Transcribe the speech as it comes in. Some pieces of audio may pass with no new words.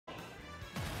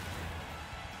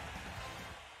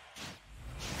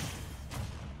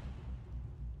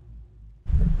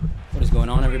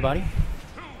everybody?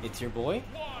 It's your boy.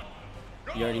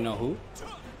 You already know who.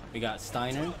 We got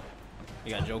Stiner.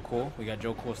 We got Joe Cool. We got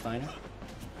Joe Cool Stiner.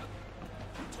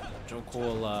 Joe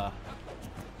Cool,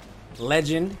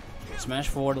 legend. Smash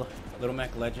Forward Little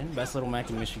Mac legend. Best Little Mac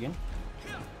in Michigan.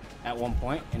 At one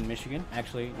point in Michigan.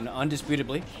 Actually,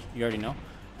 undisputably. You already know.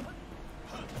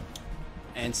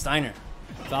 And Stiner.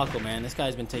 Falco, man. This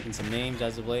guy's been taking some names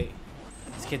as of late.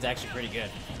 This kid's actually pretty good.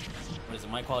 But is the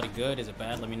mic quality good? Is it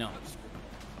bad? Let me know.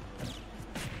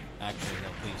 Actually,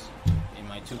 though, please.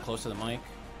 Am I too close to the mic?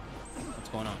 What's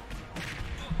going on?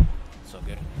 So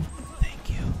good. Thank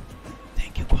you.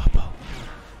 Thank you, Guapo.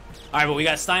 Alright, but we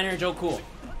got Stiner, Joe Cool.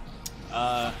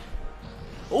 Oh,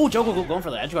 Joe Cool going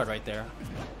for the edge guard right there.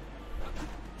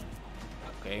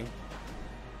 Okay.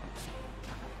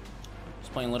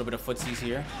 Just playing a little bit of footsies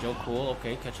here. Joe Cool,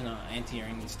 okay, catching the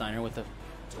anti-airing Stiner with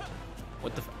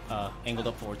the angled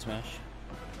up forward smash.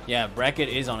 Yeah, bracket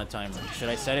is on a timer. Should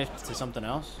I set it to something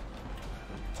else?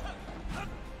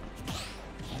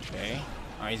 Okay.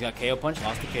 Alright, he's got KO punch.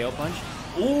 Lost the KO punch.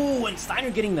 Ooh, and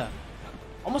Stiner getting the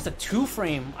almost a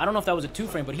 2-frame. I don't know if that was a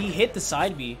 2-frame, but he hit the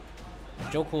side B.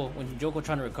 Joe Cool, when Joe Cool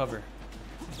trying to recover.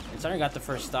 And Stiner got the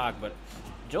first stock, but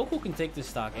Joe Cool can take this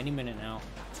stock any minute now.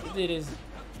 It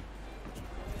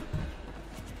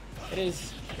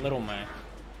is Little Mac.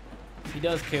 He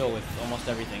does kill with almost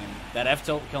everything. And that F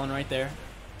tilt killing right there.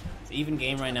 It's an even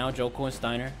game right now, Joe Cool and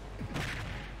Stiner.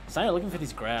 Stiner looking for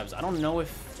these grabs. I don't know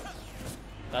if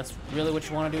that's really what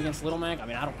you want to do against Little Mac. I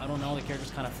mean, I don't know. The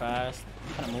character's kind of fast.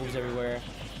 Kind of moves everywhere.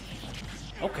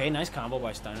 Okay, nice combo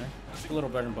by Stiner. Just a little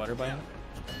bread and butter by him.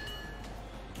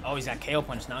 Oh, he's got KO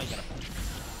punch now. He's gonna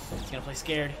play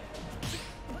scared.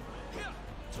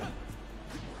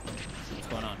 What's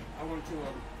going on? I want to.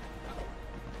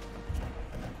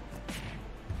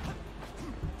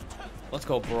 Let's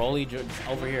go, Broly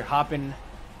over here hopping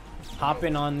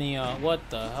on the what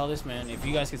the hell, this man? If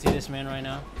you guys can see this man right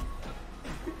now.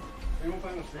 Anyone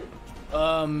find a stream?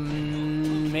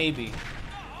 Maybe.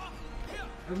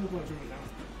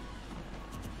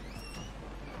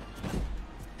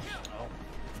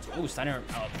 Oh, Stiner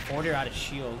forwarder out of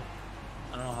shield.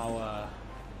 I don't know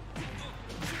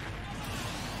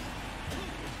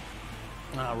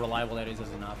how reliable that is as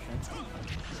an option.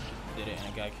 Did it, and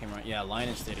a guy came right. Yeah,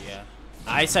 Linus did it. Yeah,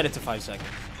 I set it to 5 seconds.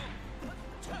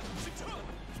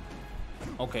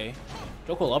 Okay,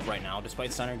 Joe Cool up right now,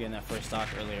 despite Stiner getting that first stock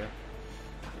earlier.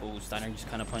 Oh, Stiner just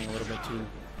kind of playing a little bit too,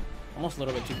 almost a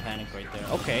little bit too panicked right there.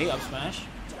 Okay, up smash.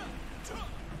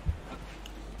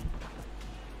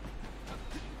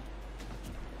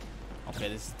 Okay,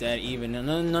 this is dead even.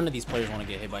 None of these players want to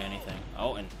get hit by anything.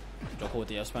 Oh, and Joe Cool with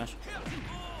the up smash.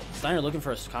 Stiner looking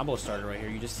for a combo starter right here.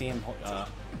 You just see him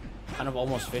kind of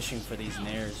almost fishing for these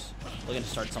nairs, looking to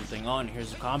start something on.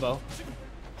 Here's a combo.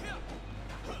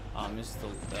 Missed the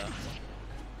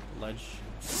ledge.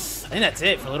 I think that's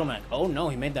it for Little Mac. Oh no,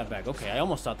 he made that back. Okay, I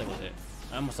almost thought that was it.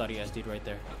 I almost thought he SD'd right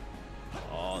there.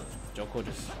 Oh, Joe Cool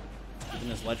just keeping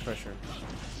this ledge pressure.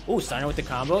 Ooh, Stiner with the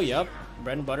combo. Yep,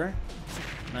 bread and butter.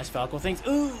 Nice Falco things.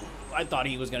 Ooh, I thought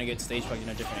he was gonna get stage spiked in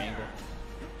a different angle.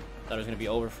 Thought it was gonna be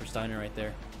over for Stiner right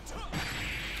there.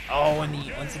 Oh, and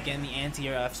once again the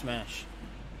anti-air F smash.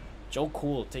 Joe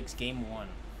Cool takes game 1.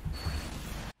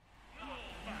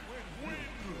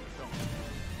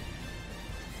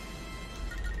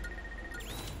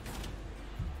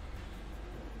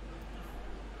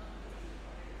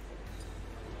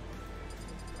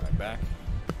 Right back.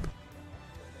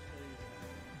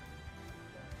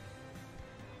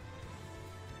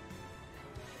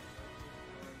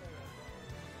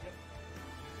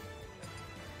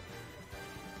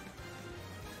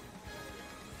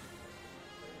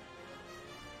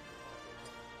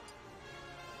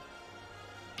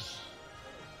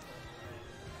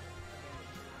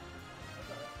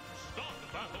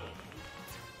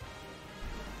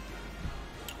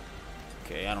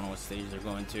 Okay, I don't know what stage they're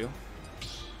going to.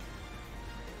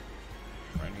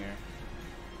 Right here.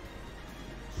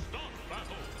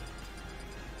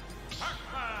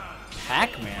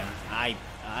 Pac-Man? I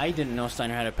didn't know Stiner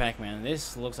had a Pac-Man.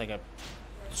 This looks like a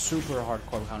super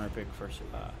hardcore counter pick for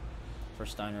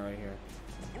Stiner right here.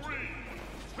 3,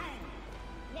 2,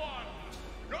 1,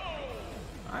 go!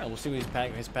 Alright, we'll see what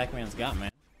his Pac-Man's got,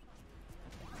 man.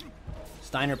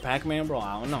 Stiner Pac-Man, bro,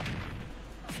 I don't know.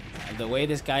 The way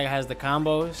this guy has the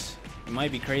combos, it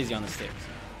might be crazy on the sticks.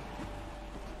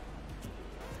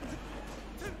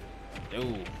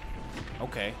 Ooh.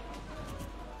 Okay.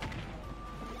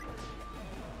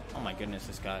 Oh my goodness,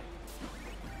 this guy.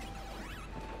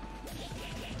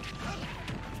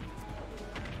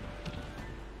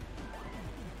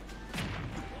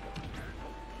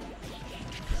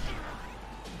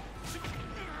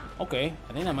 Okay,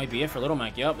 I think that might be it for Little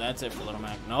Mac. Yep, that's it for Little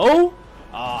Mac. No?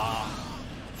 Ah,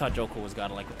 I thought Joko was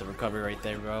godlike with the recovery right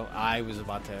there, bro. I was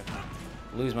about to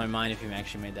lose my mind if he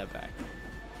actually made that back.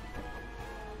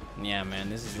 Yeah, man,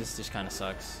 this just kind of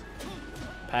sucks.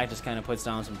 Pac just kind of puts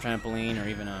down some trampoline or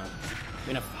even a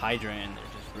Hydra, and there's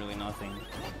just really nothing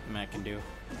Mac can do.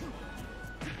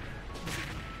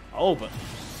 Oh, but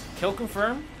kill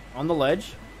confirm on the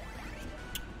ledge.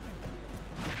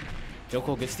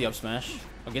 Joko gets the up smash.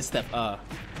 Or gets that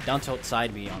down tilt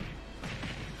side B on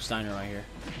Stiner right here.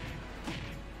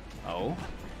 Oh.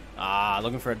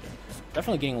 Looking for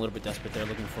definitely getting a little bit desperate there,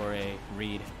 looking for a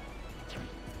read.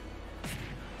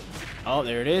 Oh,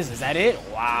 there it is. Is that it?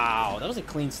 Wow. That was a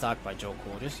clean stock by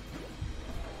Joko. Just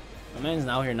my man's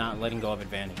now here not letting go of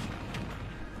advantage.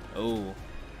 Oh.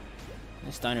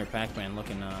 This Stiner Pac-Man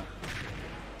looking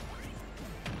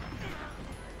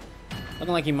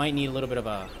like he might need a little bit of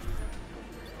a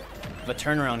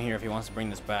turnaround here if he wants to bring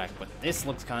this back. But this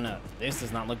looks this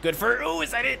does not look good for. Oh,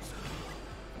 is that it?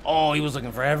 Oh, he was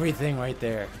looking for everything right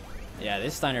there. Yeah,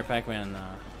 this Stiner Pac-Man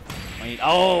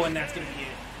oh, and that's gonna be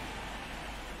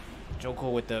it. Joko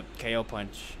with the KO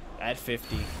punch at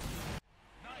 50.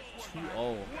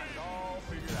 2-0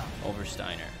 over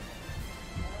Stiner.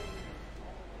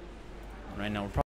 Right now we're probably